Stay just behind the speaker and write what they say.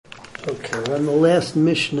Okay, we're on the last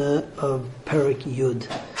Mishnah of Perek Yud.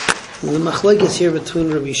 The machlokes here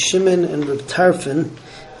between Rabbi Shimon and Rabbi Tarfon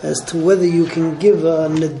as to whether you can give a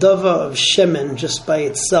nedava of shemen just by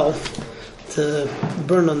itself to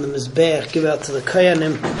burn on the mizbeach, give out to the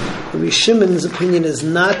kayanim. Rabbi Shimon's opinion is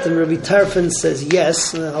not, and Rabbi Tarfon says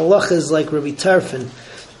yes. And halacha is like Rabbi Tarfon.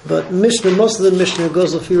 But Mishnah, most of the Mishnah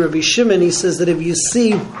goes with Rabbi Shimon. He says that if you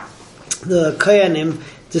see the kayanim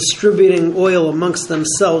distributing oil amongst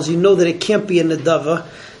themselves, you know that it can't be a nedava.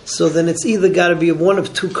 So then it's either got to be one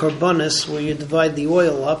of two karbanis where you divide the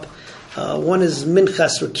oil up. One is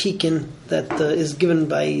minchas or kikin that is given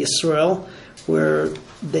by Yisrael, where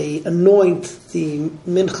they anoint the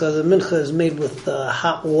mincha. The mincha is made with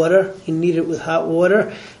hot water. You knead it with hot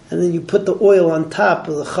water, and then you put the oil on top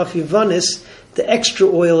of the chaf yivanis. The extra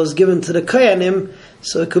oil is given to the kayanim,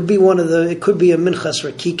 so it could be it could be a minchas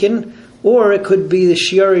or kikin, or it could be the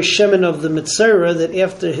shiari shemen of the mitzera that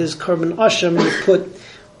after his carbon asham you put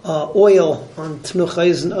oil on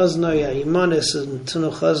Tenuchais and Aznaya Yimanis and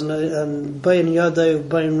Tenuchas and Bayin Yadai,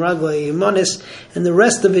 Bayin Raglai Yimanis, and the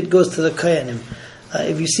rest of it goes to the Kayanim.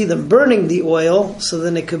 If you see them burning the oil, so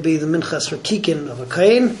then it could be the Minchas Rakikin of a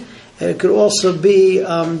Kayin, and it could also be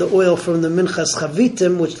the oil from the Minchas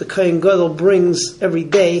Chavitim, which the Kayin Gadol brings every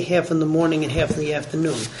day, half in the morning and half in the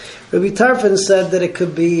afternoon. Rabbi Tarfon said that it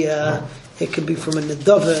could be from a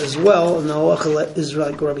nedava as well, and the halacha is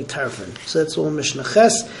like Rabbi Tarfon. So that's all Mishnah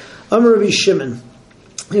Ches. Amar Rabbi Shimon,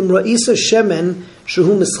 Imra'isa shemen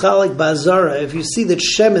shehu mischalik ba'azara. If you see that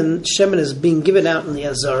shemen is being given out in the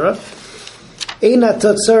azara, eina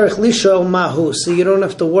tatzarich lishol mahu. So you don't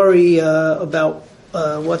have to worry about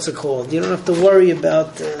what's it called. You don't have to worry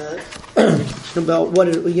about what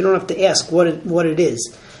it. You don't have to ask what it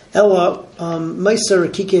is. Ella Meiser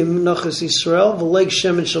Kike Menachas Yisrael v'leg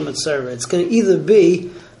shemen shel mitzera. It's going to either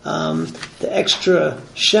be the extra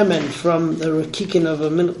shemen from the rakikin of a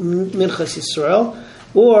minchas Yisrael,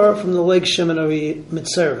 or from the leg shemen of a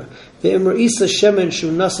mitzera. Ve'imr isa shemen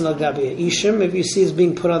shu nasan al gabi ishim. If you see it's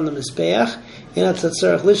being put on the mizbeach, ena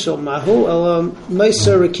tatzarach lishol mahu ella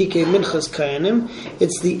Meiser Kike minchas kayanim.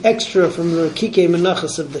 It's the extra from the Kike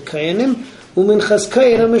menachas of the kayanim. Uminchas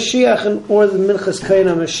kayin HaMashiach, or the minchas kayin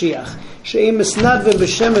HaMashiach. She'im misnadvim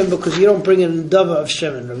b'shemen, because you don't bring in a nedava of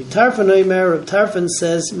shemen. Rabbi Tarfon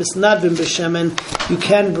says misnadvim b'shemen, you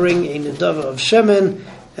can bring a nedava of shemen,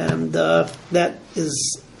 and that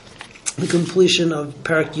is the completion of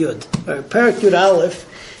Perek Yud. Perek Yud Aleph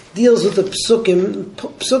deals with the psukim.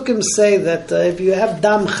 Psukim say that if you have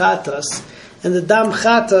dam chatas, and the dam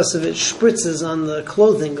chatas, if it spritzes on the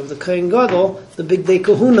clothing of the Kohen Gadol, the big day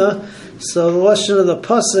kahuna, so the lashon of the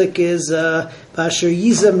pasuk is Basher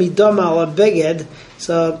Yiza Midam Ala Beged,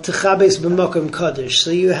 so Techabes B'Mokum Kaddish.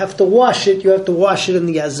 So you have to wash it. You have to wash it in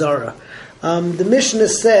the Azara. The Mishnah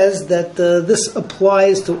says that this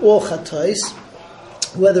applies to all chatos,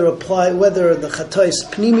 whether the chatos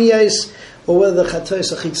pnimiyos or whether the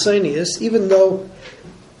chatos chitzonius. Even though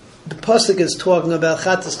the pasuk is talking about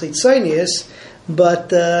chatos chitzonius, but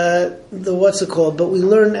But we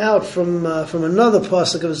learn out from another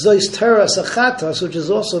pasuk of Zois Teras Achatos, which is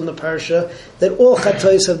also in the parsha, that all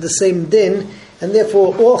chatos have the same din, and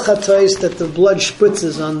therefore all chatos that the blood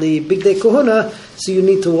spritzes on the big day kahuna, so you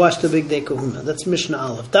need to wash the big day kahuna. That's Mishnah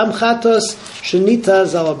Aleph. Dam chatos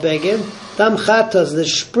shenitas ala beged. Dam chatos that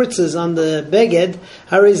spritzes on the beged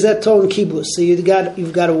harizeton kibus. So you've got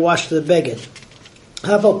to wash the beged.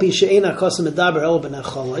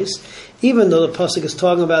 Even though the pasuk is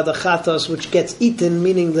talking about the chatos which gets eaten,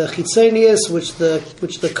 meaning the chitzonius, which the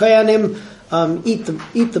kayanim eat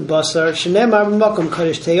the basar. Shenemar b'makom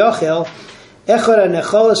kadosh teyochel echad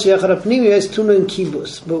hanecholos echad hapnimiyos tunun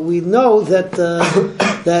kibus. But we know that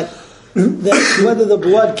that whether the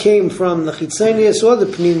blood came from the chitzonius or the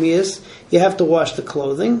pnimiyos, you have to wash the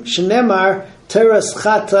clothing. Shenemar teras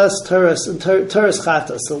chatas, teras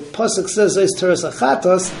chatas. So the pasuk says is teras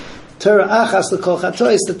chatas. Torah achas l'kol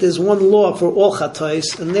chatois, that there's one law for all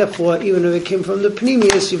chatois, and therefore, even if it came from the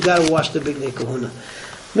pnimius, you've got to wash the big day kahuna.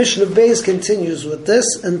 Mishnah Beis continues with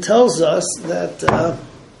this and tells us that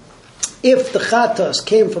if the chatos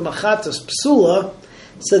came from a chatos psula,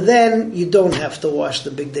 so then you don't have to wash the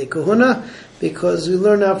big day kahuna, because we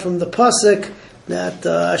learn out from the pasuk that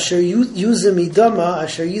asher yuzim idama,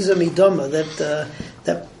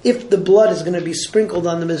 that if the blood is going to be sprinkled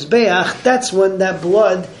on the mizbeach, that's when that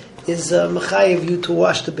blood is mechayev you to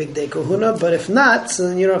wash the big day kahuna, but if not, so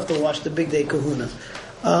then you don't have to wash the big day kahuna.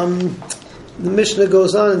 The Mishnah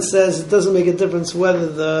goes on and says it doesn't make a difference whether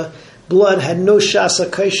the blood had no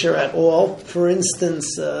shasa kosher at all. For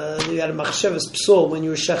instance, you had a machshavas psul when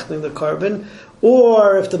you were shechting the carbon,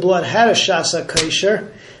 or if the blood had a shasa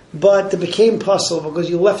kosher, but it became possible because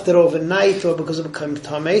you left it overnight or because it became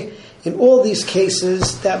tamei. In all these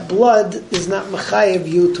cases, that blood is not mechayev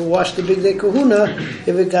you to wash the Bigdei Kahuna if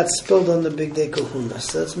it got spilled on the Bigdei Kahuna.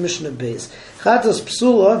 So that's Mishnah Beis. Chatas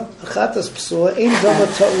psula, ein dama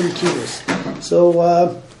ta'un kibus.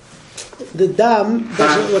 So the dam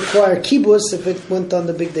doesn't require kibus if it went on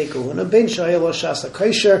the Bigdei Kahuna. Ben shaya lo shasa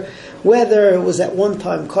kosher, whether it was at one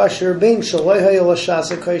time kosher. Ben shaloi lo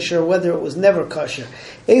shasa kosher, whether it was never kosher.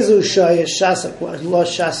 Ezu shaya lo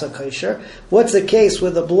shasa kosher. What's the case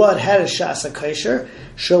where the blood had a shasa kosher?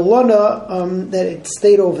 Shalona, that it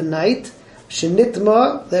stayed overnight.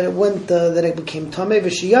 Shenitma, that it went, that it became tamei.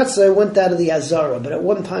 V'shiyatza, it went out of the azara, but at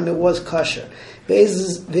one time it was kosher.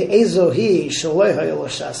 Ve'ezohi shaloi hayolo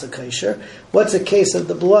shasa kosher. What's the case of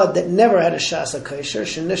the blood that never had a shasa kosher?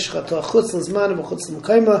 Shenishchato chutz l'zman v'chutz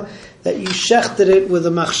l'mkayma, that you shechted it with a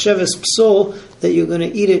machsheves psul, that you're going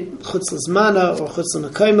to eat it chutz l'zmana or chutz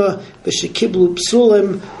l'mkayma. V'shekiblu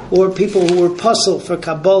psulim, or people who were puzzle for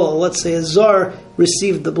Kabbalah. Let's say a zar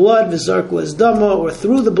received the blood, v'zarku was dama, or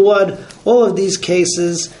through the blood. All of these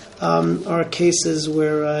cases are cases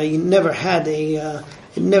where you never had a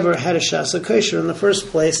shasa kosher in the first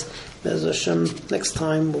place. Be'ez Hashem, next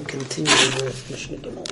time we'll continue with Mishnah Gimel.